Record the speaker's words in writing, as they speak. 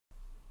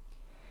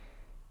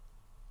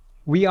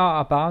We are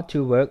about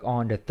to work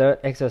on the third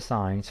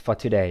exercise for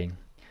today,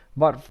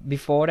 but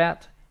before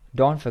that,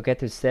 don't forget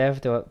to save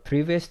the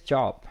previous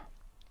job.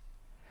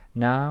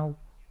 Now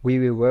we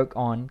will work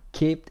on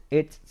Keep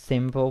It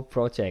Simple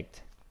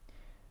project.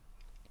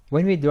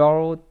 When we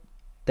draw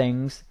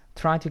things,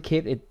 try to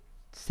keep it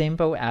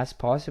simple as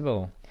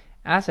possible.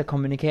 As a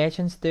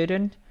communication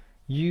student,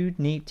 you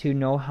need to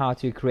know how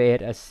to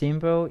create a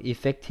simple,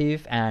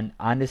 effective, and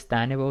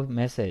understandable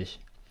message.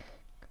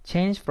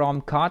 Change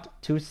from cut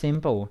to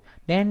simple.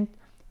 Then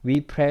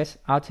we press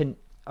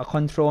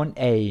Ctrl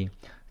A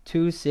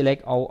to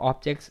select all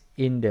objects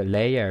in the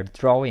layer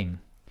drawing.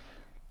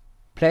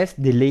 Press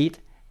delete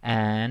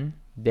and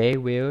they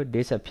will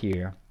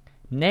disappear.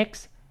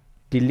 Next,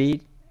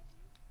 delete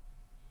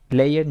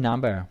layer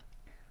number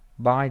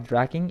by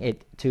dragging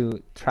it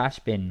to trash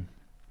bin.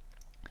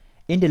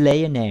 In the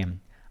layer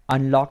name,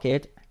 unlock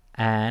it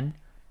and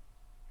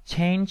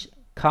change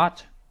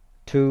cut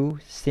to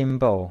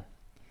simple.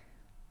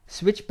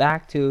 Switch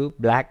back to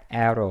black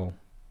arrow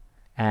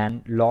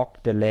and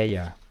lock the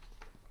layer.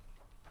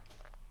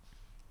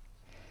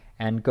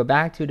 And go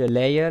back to the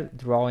layer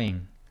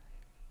drawing.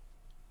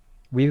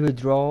 We will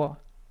draw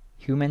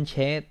human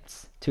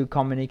shapes to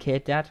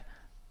communicate that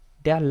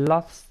there are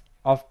lots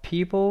of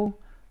people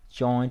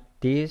join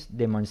this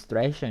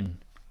demonstration.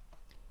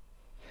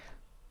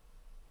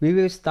 We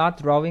will start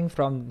drawing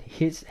from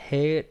his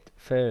head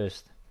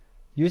first.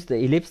 Use the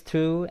ellipse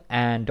tool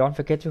and don't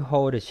forget to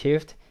hold the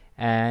shift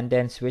and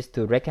then switch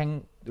to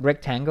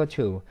rectangle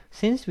tool.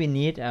 Since we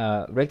need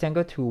a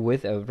rectangle tool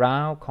with a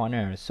round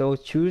corner, so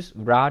choose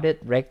rounded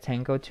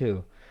rectangle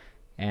tool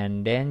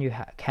and then you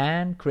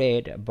can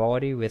create a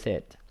body with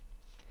it.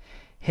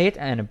 Head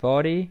and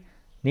body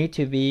need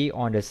to be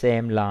on the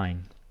same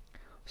line.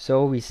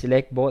 So we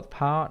select both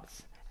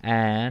parts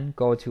and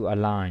go to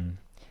align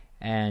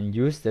and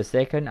use the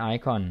second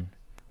icon,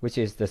 which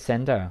is the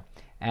center,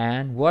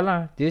 and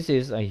voila, this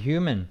is a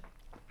human.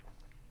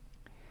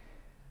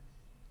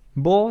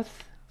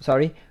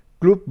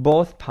 Group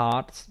both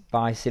parts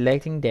by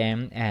selecting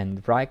them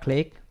and right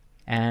click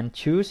and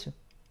choose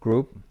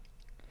group.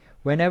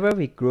 Whenever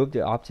we group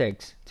the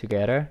objects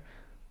together,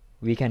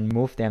 we can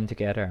move them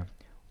together.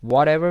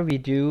 Whatever we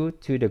do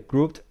to the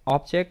grouped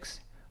objects,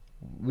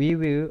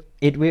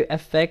 it will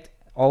affect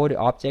all the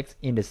objects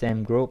in the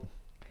same group.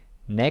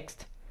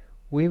 Next,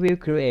 we will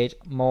create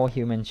more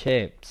human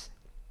shapes.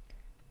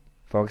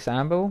 For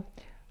example,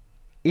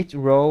 each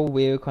row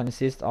will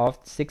consist of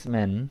 6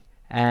 men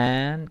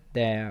and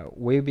there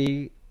will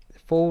be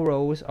 4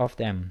 rows of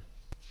them.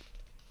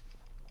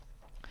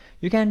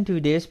 You can do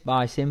this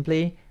by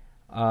simply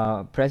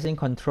pressing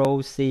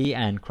Ctrl C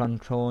and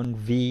Ctrl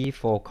V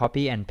for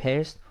copy and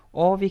paste,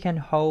 or we can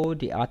hold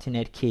the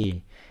alternate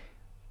key.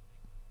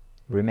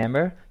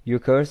 Remember, your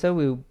cursor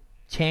will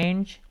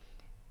change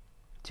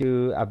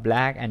to a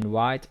black and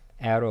white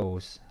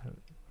arrows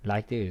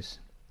like this.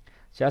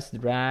 Just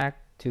drag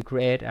to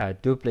create a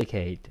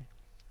duplicate.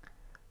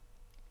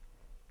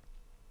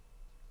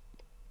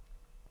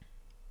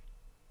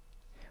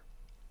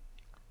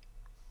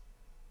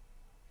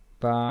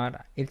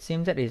 But it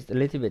seems that it's a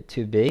little bit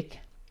too big.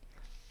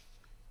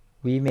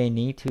 We may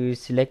need to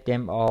select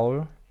them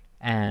all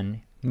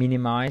and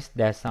minimize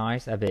their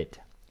size a bit.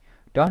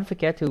 Don't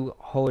forget to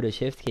hold the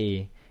shift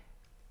key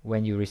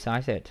when you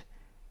resize it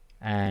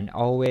and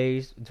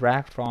always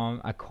drag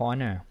from a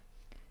corner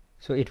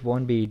so it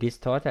won't be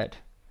distorted.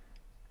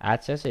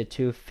 Adjust it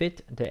to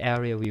fit the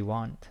area we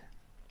want.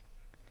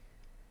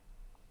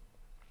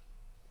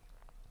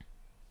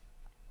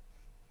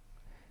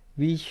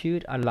 We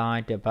should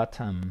align the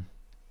bottom,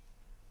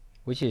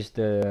 which is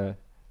the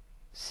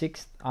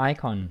 6th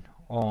icon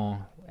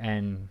on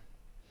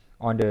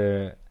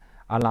the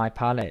align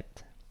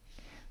palette.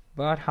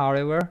 But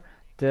however,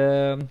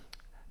 the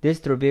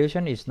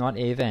distribution is not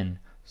even,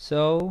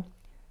 so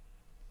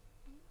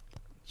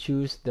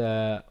choose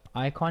the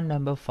icon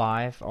number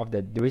 5 of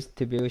the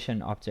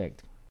distribution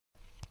object.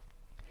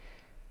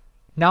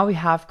 Now we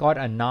have got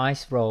a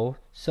nice row,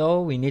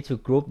 so we need to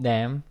group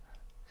them.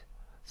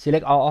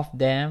 Select all of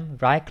them,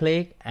 right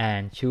click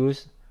and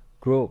choose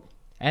group,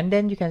 and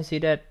then you can see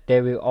that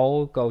they will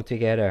all go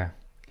together.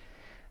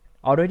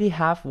 We already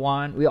have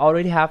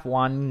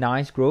one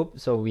nice group,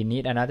 so we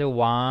need another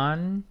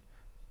 1,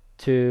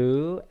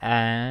 2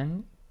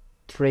 and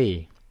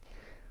 3.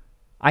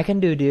 I can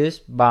do this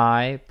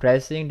by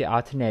pressing the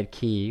alternate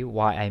key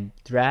while I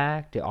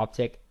drag the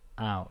object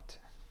out.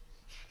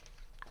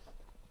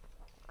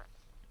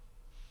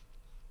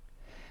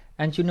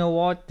 And you know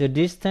what? The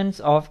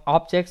distance of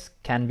objects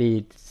can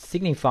be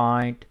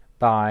signified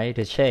by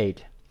the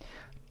shade.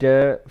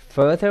 The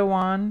further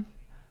one,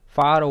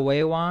 far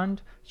away one,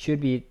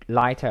 should be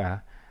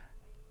lighter.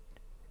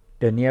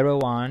 The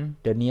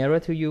nearer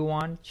to you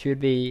one, should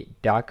be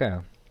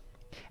darker.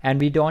 And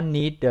we don't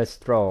need the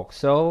stroke,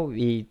 so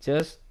we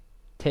just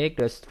take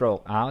the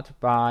stroke out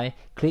by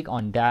click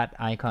on that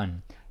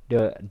icon,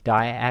 the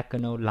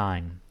diagonal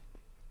line.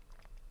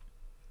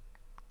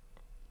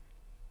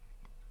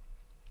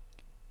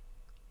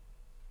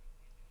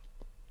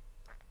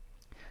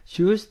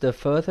 Choose the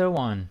furthest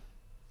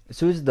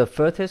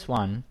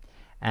one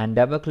and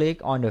double click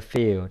on the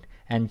field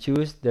and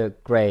choose the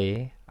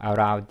gray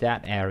around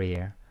that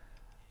area.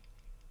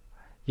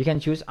 You can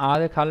choose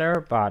other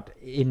color, but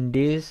in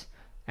this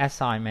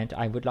assignment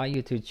I would like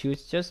you to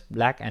choose just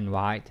black and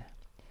white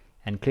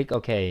and click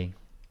OK.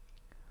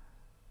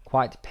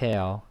 Quite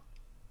pale.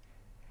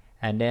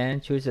 And then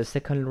choose the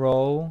second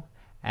row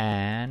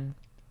and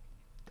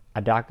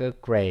a darker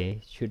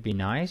gray should be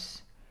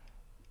nice,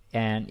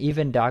 and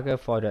even darker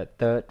for the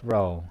third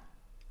row.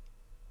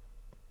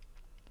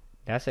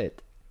 That's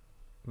it.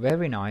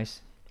 Very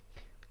nice.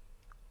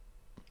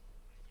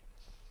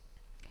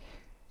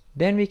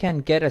 Then we can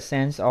get a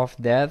sense of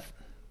depth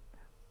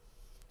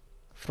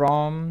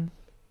from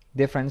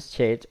different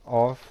shades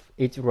of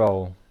each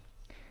row.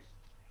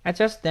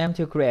 Adjust them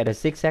to create a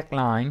zigzag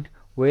line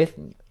with,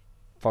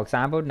 for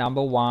example,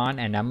 number 1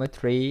 and number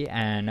 3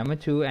 and number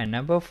 2 and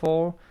number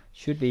 4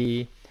 should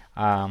be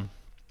on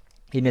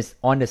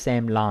the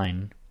same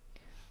line.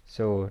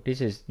 So this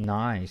is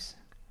nice.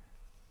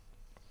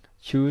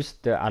 Choose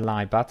the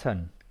Align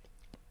button.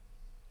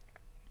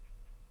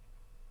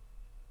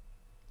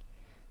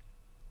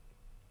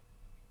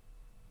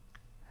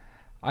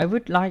 I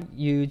would like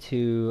you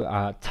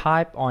to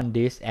type on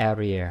this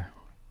area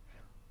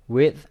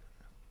with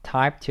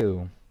Type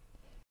Tool.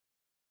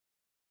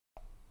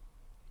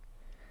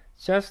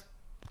 Just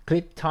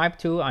click Type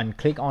Tool and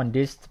click on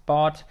this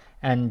spot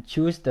and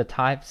choose the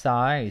type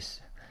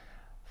size.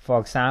 For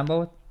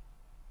example,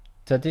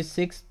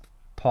 36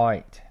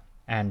 point,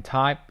 and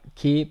type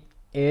Keep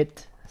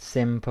it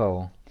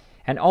simple.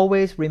 And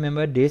always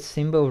remember this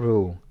simple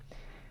rule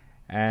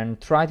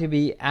and try to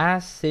be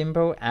as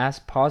simple as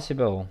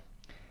possible.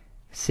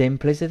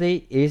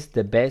 Simplicity is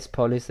the best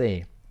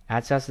policy.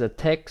 Adjust the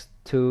text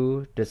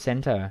to the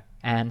center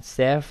and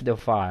save the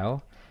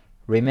file.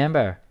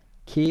 Remember,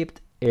 keep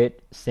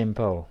it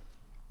simple.